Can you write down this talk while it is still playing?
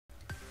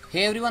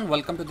Hey everyone,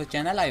 welcome to the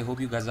channel. I hope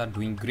you guys are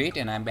doing great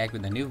and I'm back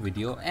with a new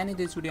video, and in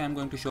this video I'm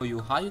going to show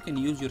you how you can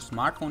use your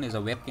smartphone as a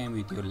webcam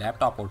with your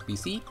laptop or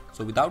PC.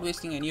 So without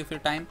wasting any of your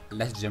time,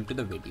 let's jump to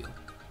the video.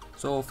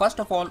 So first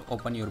of all,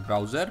 open your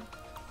browser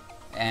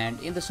and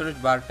in the search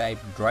bar type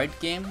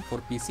Droidcam for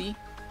PC.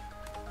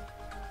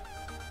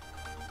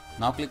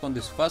 Now click on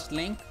this first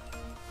link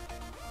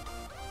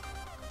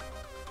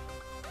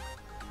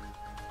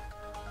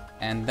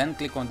and then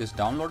click on this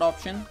download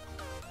option.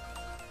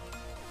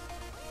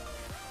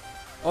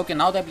 Okay,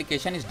 now the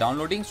application is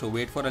downloading, so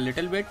wait for a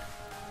little bit.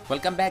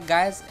 Welcome back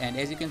guys, and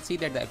as you can see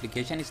that the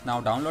application is now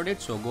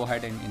downloaded, so go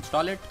ahead and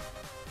install it.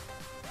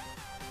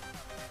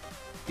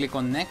 Click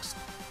on next,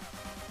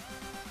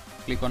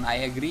 click on I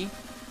agree,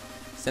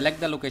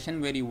 select the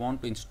location where you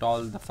want to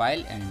install the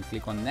file and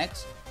click on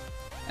next,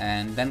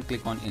 and then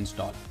click on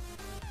install.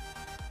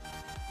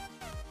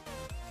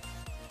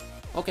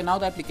 Okay, now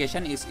the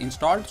application is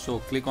installed, so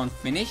click on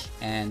finish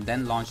and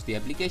then launch the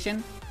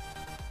application.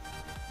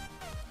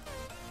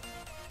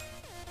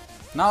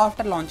 Now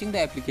after launching the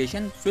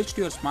application, switch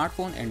to your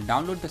smartphone and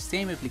download the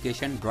same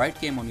application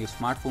Droidcam on your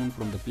smartphone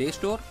from the Play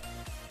Store.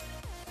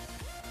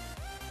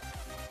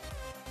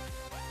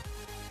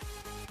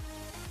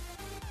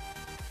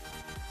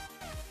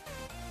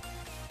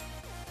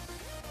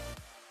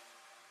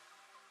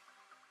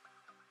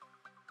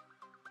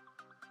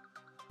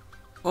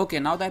 Okay,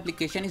 now the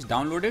application is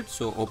downloaded,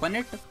 so open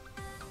it.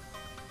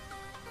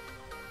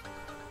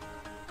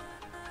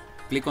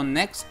 Click on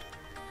next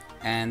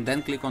and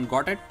then click on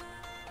got it.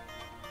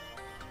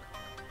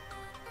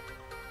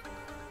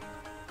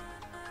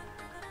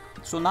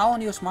 So now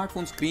on your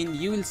smartphone screen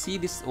you will see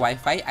this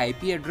Wi-Fi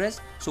IP address.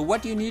 So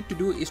what you need to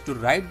do is to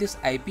write this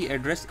IP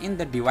address in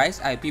the device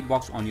IP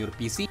box on your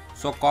PC.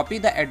 So copy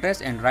the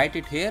address and write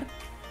it here.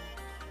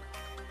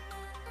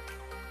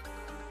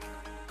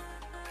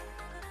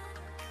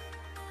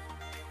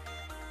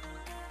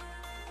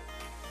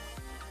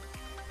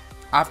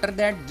 After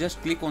that,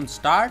 just click on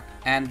start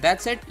and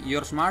that's it.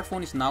 Your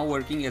smartphone is now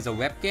working as a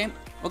webcam.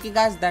 Okay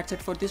guys, that's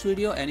it for this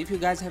video, and if you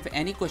guys have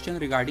any question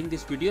regarding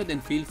this video, then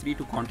feel free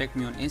to contact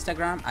me on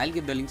Instagram. I'll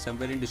give the link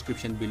somewhere in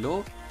description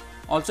below.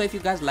 Also, if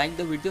you guys like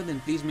the video, then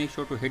please make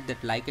sure to hit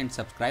that like and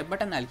subscribe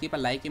button. I'll keep a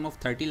like aim of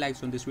 30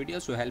 likes on this video,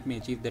 so help me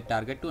achieve that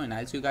target too, and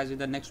I'll see you guys in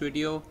the next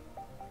video.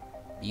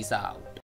 Peace out.